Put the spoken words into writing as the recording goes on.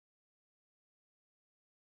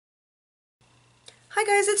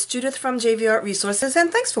Hi guys, it's Judith from JVArt Resources,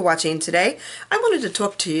 and thanks for watching today. I wanted to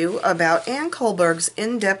talk to you about Ann Kohlberg's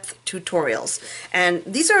in-depth tutorials. And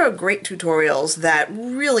these are great tutorials that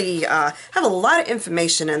really have a lot of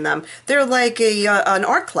information in them. They're like an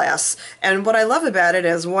art class, and what I love about it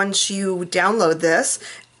is once you download this,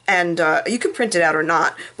 and you can print it out or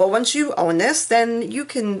not, but once you own this, then you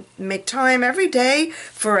can make time every day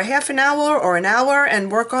for a half an hour or an hour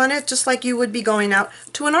and work on it just like you would be going out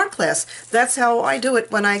to an art class. That's how I do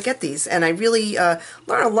it when I get these, and I really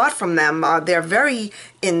learn a lot from them. They're very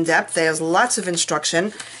in-depth, there's lots of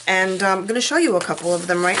instruction, and I'm going to show you a couple of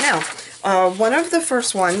them right now. One of the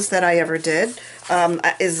first ones that I ever did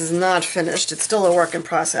is not finished. It's still a work in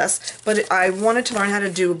process, but I wanted to learn how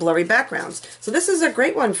to do blurry backgrounds. So this is a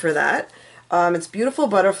great one for that. It's Beautiful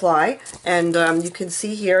Butterfly, and you can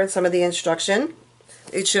see here in some of the instruction,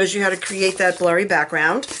 it shows you how to create that blurry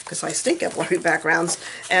background, because I stink at blurry backgrounds,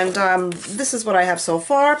 and this is what I have so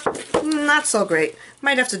far. Not so great.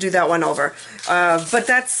 Might have to do that one over. But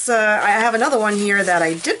that's, I have another one here that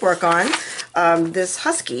I did work on, this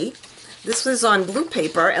husky. This was on blue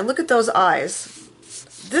paper, and look at those eyes.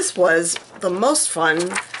 This was the most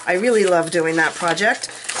fun. I really love doing that project.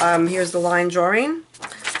 Here's the line drawing,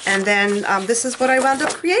 and then this is what I wound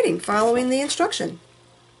up creating following the instruction.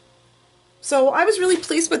 So I was really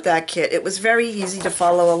pleased with that kit. It was very easy to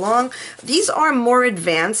follow along. These are more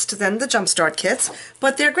advanced than the Jumpstart kits,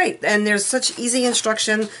 but they're great. And there's such easy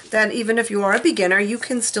instruction that even if you are a beginner, you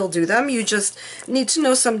can still do them. You just need to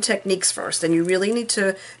know some techniques first, and you really need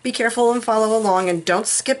to be careful and follow along and don't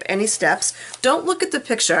skip any steps. Don't look at the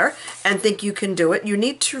picture and think you can do it. You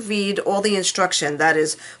need to read all the instruction that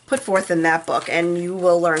is put forth in that book, and you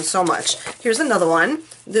will learn so much. Here's another one.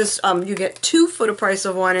 This you get two for the price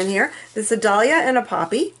of one in here. This is a dahlia and a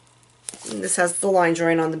poppy. And this has the line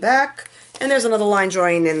drawing on the back, and there's another line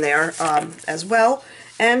drawing in there as well.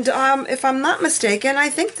 And if I'm not mistaken, I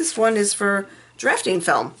think this one is for drafting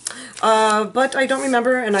film, but I don't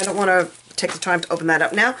remember, and I don't want to take the time to open that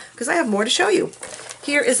up now because I have more to show you.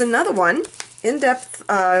 Here is another one, in-depth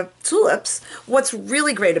tulips. What's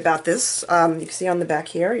really great about this, you can see on the back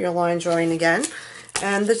here, your line drawing again,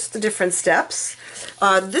 and this the different steps.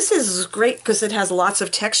 This is great because it has lots of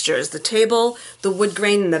textures. The table, the wood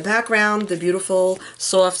grain in the background, the beautiful,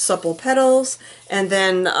 soft, supple petals, and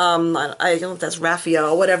then, I don't know if that's raffia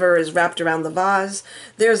or whatever is wrapped around the vase.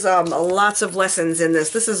 There's lots of lessons in this.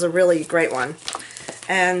 This is a really great one.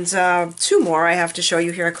 And two more I have to show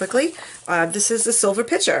you here quickly. This is the silver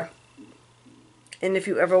pitcher. And if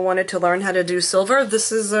you ever wanted to learn how to do silver,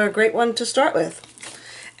 this is a great one to start with.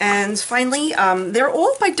 And finally, they're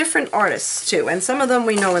all by different artists too, and some of them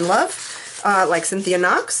we know and love, like Cynthia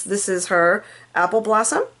Knox. This is her Apple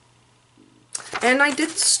Blossom. And I did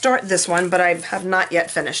start this one, but I have not yet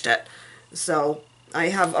finished it. So I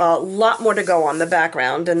have a lot more to go on the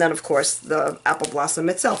background, and then of course the Apple Blossom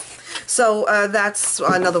itself. So that's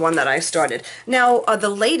another one that I started. Now the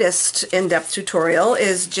latest in-depth tutorial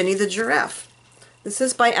is Ginny the Giraffe. This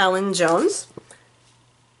is by Alan Jones.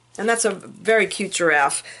 And that's a very cute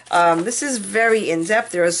giraffe. This is very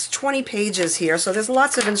in-depth. There's 20 pages here, so there's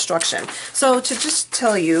lots of instruction. So to just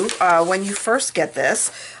tell you, when you first get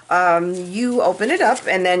this, you open it up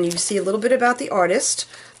and then you see a little bit about the artist.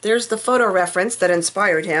 There's the photo reference that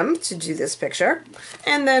inspired him to do this picture.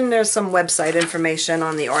 And then there's some website information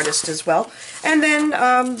on the artist as well. And then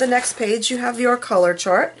the next page you have your color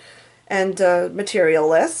chart and material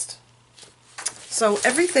list. So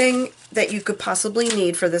everything that you could possibly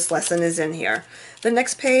need for this lesson is in here. The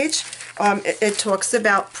next page, it talks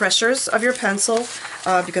about pressures of your pencil,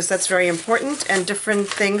 because that's very important, and different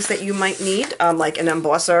things that you might need, like an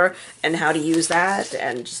embosser and how to use that,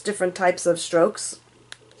 and just different types of strokes.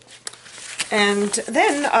 And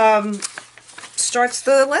then starts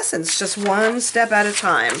the lessons, just one step at a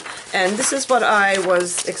time. And this is what I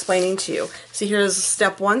was explaining to you. See, here's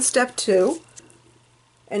step 1, step 2.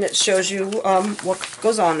 And it shows you what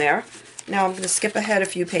goes on there. Now I'm going to skip ahead a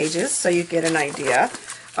few pages so you get an idea.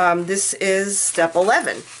 This is step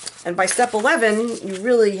 11. And by step 11, you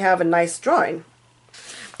really have a nice drawing.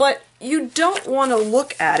 But you don't want to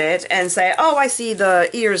look at it and say, oh, I see the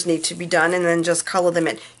ears need to be done, and then just color them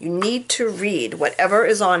in. You need to read whatever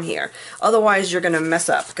is on here. Otherwise, you're going to mess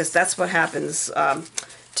up, because that's what happens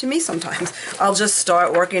to me sometimes. I'll just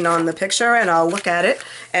start working on the picture and I'll look at it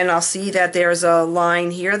and I'll see that there's a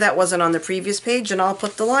line here that wasn't on the previous page, and I'll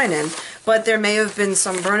put the line in. But there may have been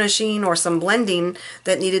some burnishing or some blending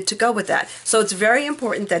that needed to go with that. So it's very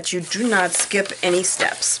important that you do not skip any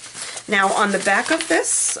steps. Now on the back of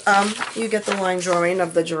this, you get the line drawing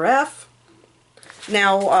of the giraffe.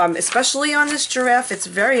 Now, especially on this giraffe, it's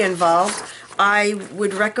very involved. I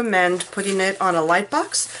would recommend putting it on a light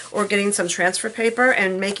box or getting some transfer paper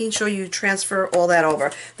and making sure you transfer all that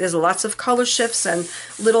over. There's lots of color shifts and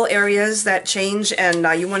little areas that change, and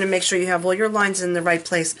you want to make sure you have all your lines in the right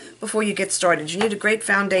place before you get started. You need a great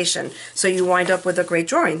foundation so you wind up with a great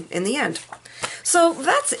drawing in the end. So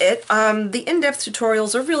that's it. The in-depth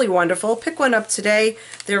tutorials are really wonderful. Pick one up today.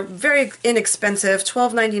 They're very inexpensive.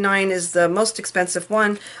 $12.99 is the most expensive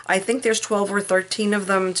one. I think there's 12 or 13 of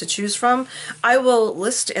them to choose from. I will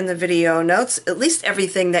list in the video notes at least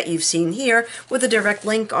everything that you've seen here with a direct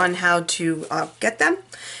link on how to get them.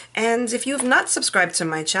 And if you have not subscribed to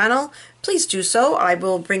my channel, please do so. I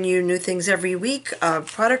will bring you new things every week,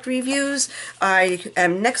 product reviews. I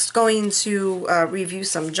am next going to review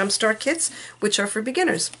some Jumpstart kits, which are for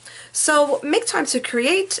beginners. So make time to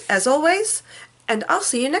create, as always, and I'll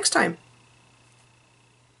see you next time.